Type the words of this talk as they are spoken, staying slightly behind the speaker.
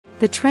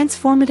The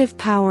transformative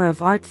power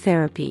of art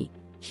therapy,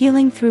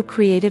 healing through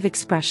creative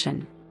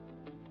expression.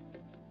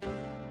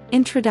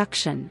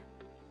 Introduction.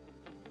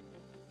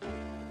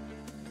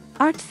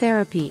 Art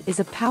therapy is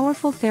a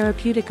powerful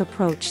therapeutic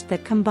approach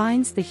that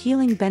combines the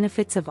healing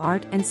benefits of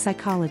art and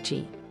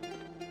psychology.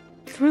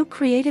 Through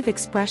creative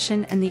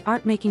expression and the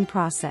art-making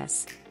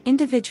process,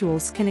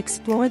 individuals can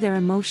explore their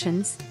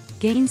emotions,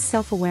 gain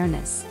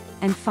self-awareness,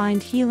 and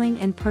find healing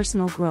and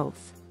personal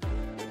growth.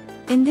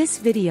 In this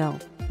video,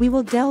 we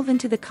will delve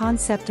into the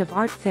concept of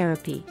art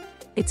therapy,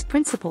 its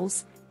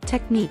principles,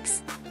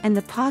 techniques, and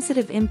the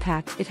positive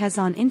impact it has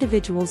on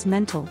individuals'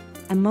 mental,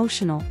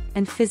 emotional,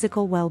 and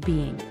physical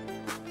well-being.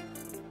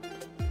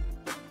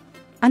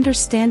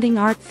 Understanding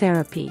art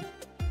therapy.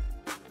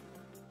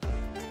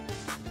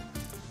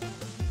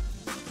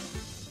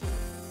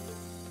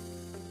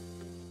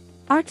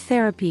 Art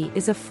therapy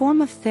is a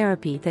form of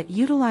therapy that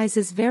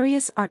utilizes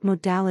various art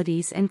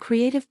modalities and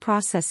creative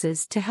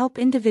processes to help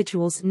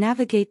individuals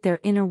navigate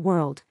their inner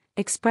world,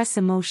 express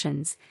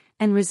emotions,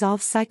 and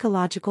resolve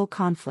psychological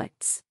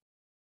conflicts.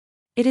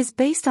 It is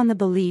based on the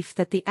belief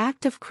that the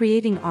act of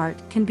creating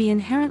art can be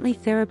inherently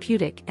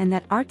therapeutic and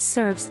that art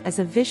serves as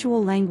a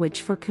visual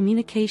language for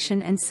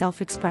communication and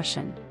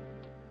self-expression.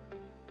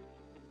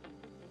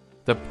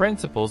 The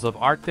principles of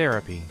art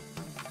therapy.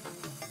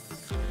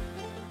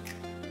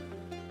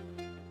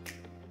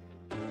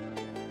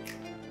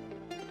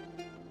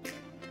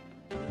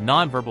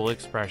 Nonverbal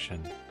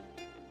expression.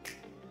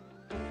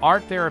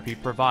 Art therapy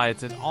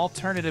provides an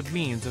alternative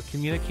means of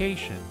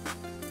communication,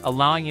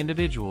 allowing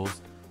individuals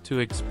to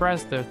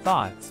express their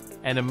thoughts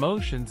and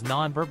emotions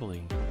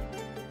nonverbally.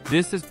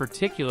 This is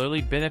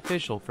particularly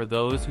beneficial for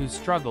those who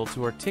struggle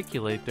to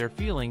articulate their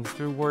feelings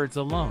through words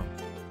alone.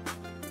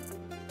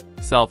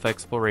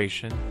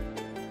 Self-exploration.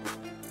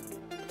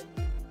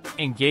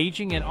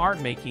 Engaging in art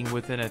making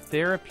within a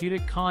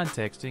therapeutic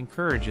context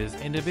encourages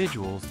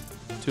individuals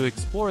to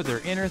explore their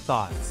inner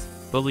thoughts,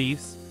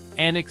 beliefs,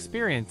 and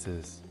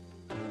experiences.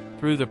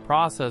 Through the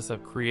process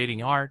of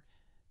creating art,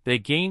 they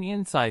gain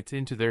insights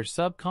into their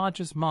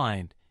subconscious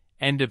mind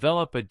and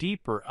develop a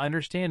deeper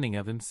understanding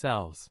of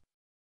themselves.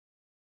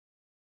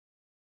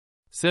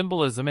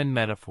 Symbolism and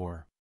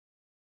metaphor.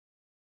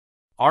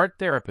 Art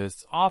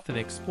therapists often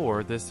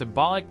explore the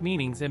symbolic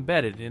meanings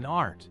embedded in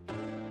art.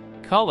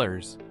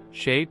 Colors,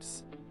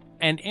 shapes,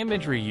 and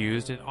imagery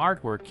used in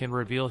artwork can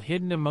reveal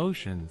hidden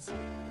emotions,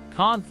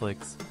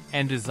 conflicts,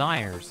 and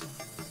desires,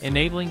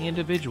 enabling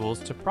individuals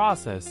to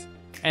process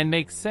and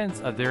make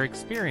sense of their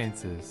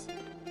experiences.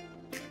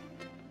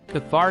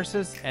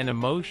 Catharsis and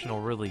emotional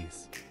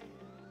release.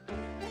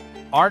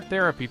 Art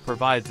therapy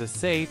provides a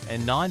safe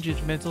and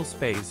non-judgmental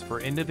space for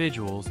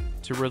individuals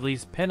to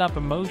release pent-up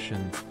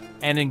emotions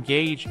and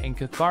engage in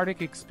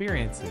cathartic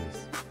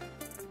experiences.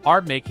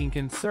 Art making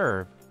can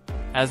serve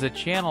as a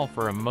channel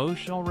for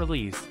emotional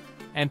release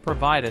and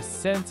provide a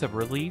sense of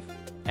relief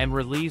and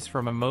release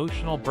from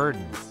emotional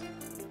burdens.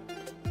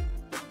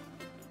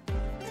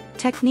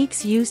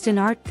 Techniques used in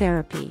art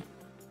therapy.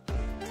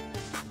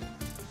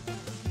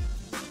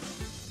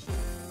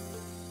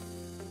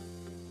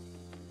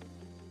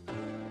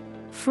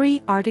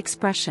 Free art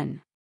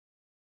expression.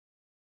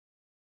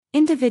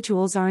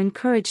 Individuals are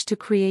encouraged to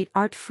create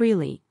art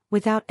freely,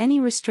 without any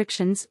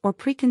restrictions or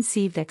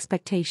preconceived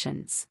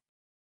expectations.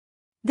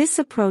 This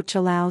approach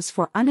allows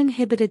for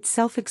uninhibited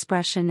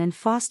self-expression and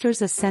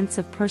fosters a sense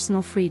of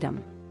personal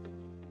freedom.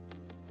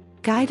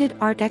 Guided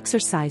art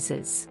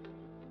exercises.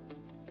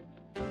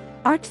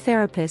 Art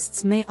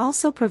therapists may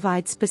also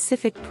provide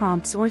specific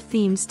prompts or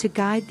themes to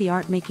guide the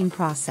art-making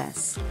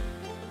process.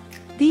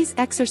 These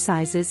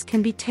exercises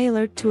can be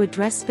tailored to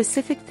address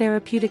specific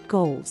therapeutic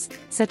goals,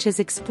 such as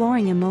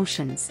exploring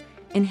emotions,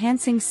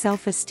 enhancing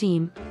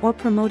self-esteem, or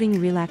promoting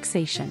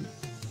relaxation.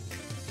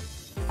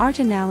 Art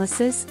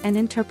analysis and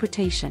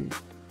interpretation.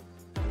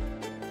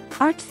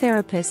 Art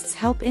therapists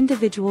help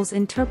individuals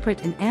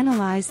interpret and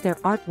analyze their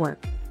artwork,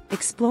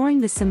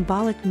 exploring the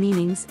symbolic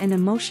meanings and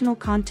emotional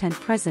content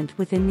present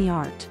within the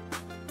art.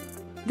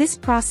 This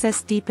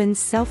process deepens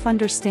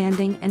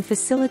self-understanding and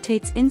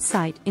facilitates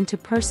insight into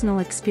personal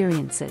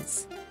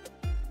experiences.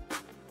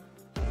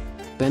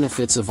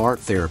 Benefits of art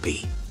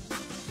therapy.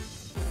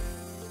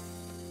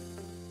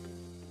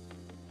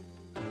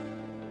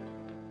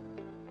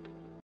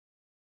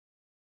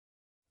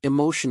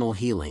 Emotional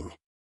healing.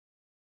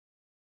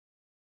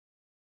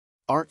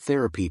 Art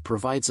therapy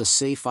provides a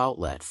safe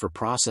outlet for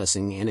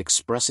processing and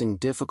expressing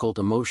difficult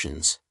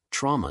emotions,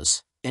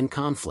 traumas, and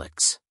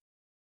conflicts.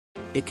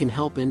 It can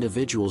help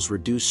individuals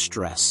reduce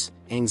stress,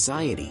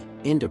 anxiety,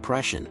 and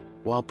depression,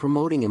 while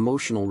promoting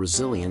emotional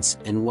resilience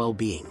and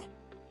well-being.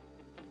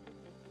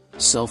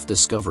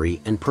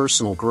 Self-discovery and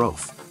personal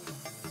growth.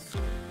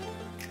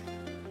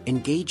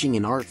 Engaging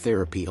in art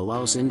therapy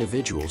allows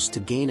individuals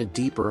to gain a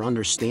deeper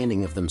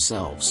understanding of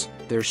themselves,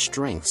 their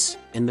strengths,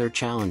 and their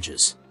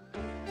challenges.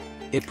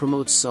 It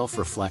promotes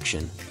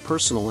self-reflection,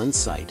 personal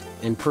insight,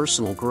 and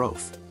personal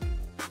growth.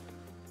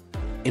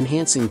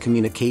 Enhancing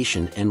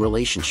communication and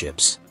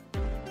relationships.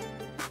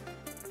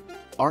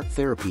 Art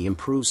therapy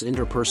improves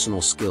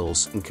interpersonal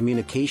skills and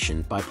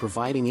communication by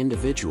providing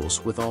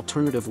individuals with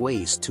alternative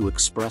ways to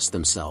express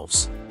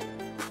themselves.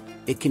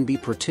 It can be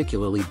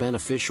particularly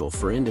beneficial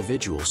for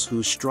individuals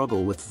who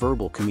struggle with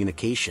verbal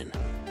communication.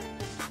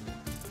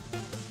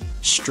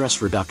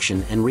 Stress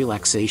reduction and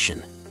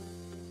relaxation.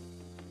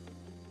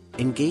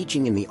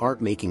 Engaging in the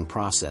art-making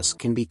process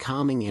can be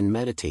calming and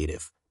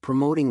meditative,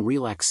 promoting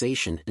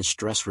relaxation and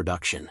stress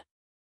reduction.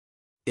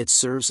 It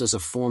serves as a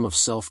form of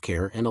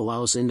self-care and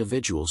allows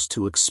individuals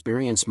to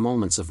experience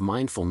moments of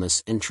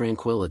mindfulness and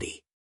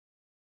tranquility.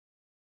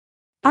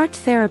 Art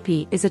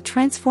therapy is a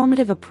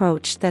transformative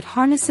approach that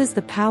harnesses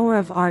the power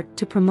of art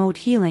to promote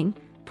healing,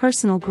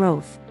 personal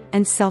growth,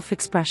 and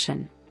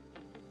self-expression.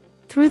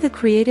 Through the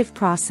creative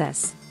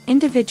process,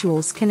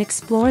 individuals can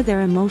explore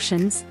their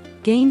emotions,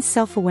 gain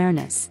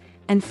self-awareness,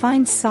 and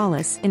find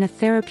solace in a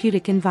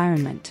therapeutic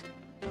environment.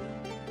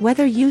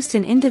 Whether used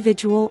in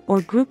individual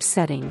or group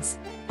settings,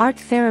 art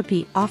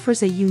therapy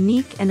offers a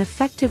unique and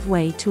effective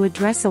way to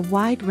address a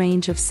wide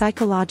range of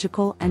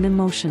psychological and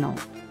emotional.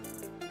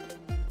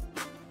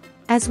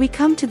 As we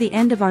come to the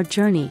end of our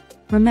journey,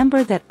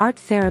 remember that art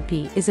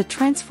therapy is a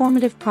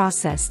transformative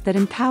process that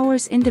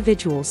empowers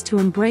individuals to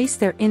embrace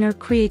their inner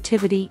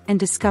creativity and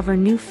discover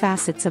new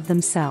facets of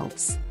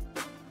themselves.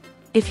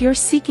 If you're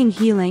seeking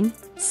healing,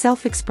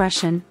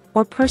 self-expression,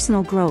 or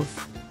personal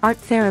growth, art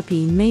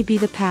therapy may be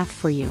the path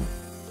for you.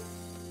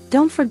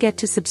 Don't forget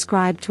to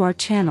subscribe to our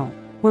channel,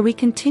 where we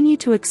continue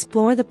to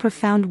explore the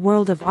profound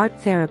world of art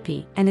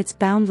therapy and its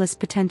boundless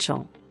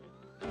potential.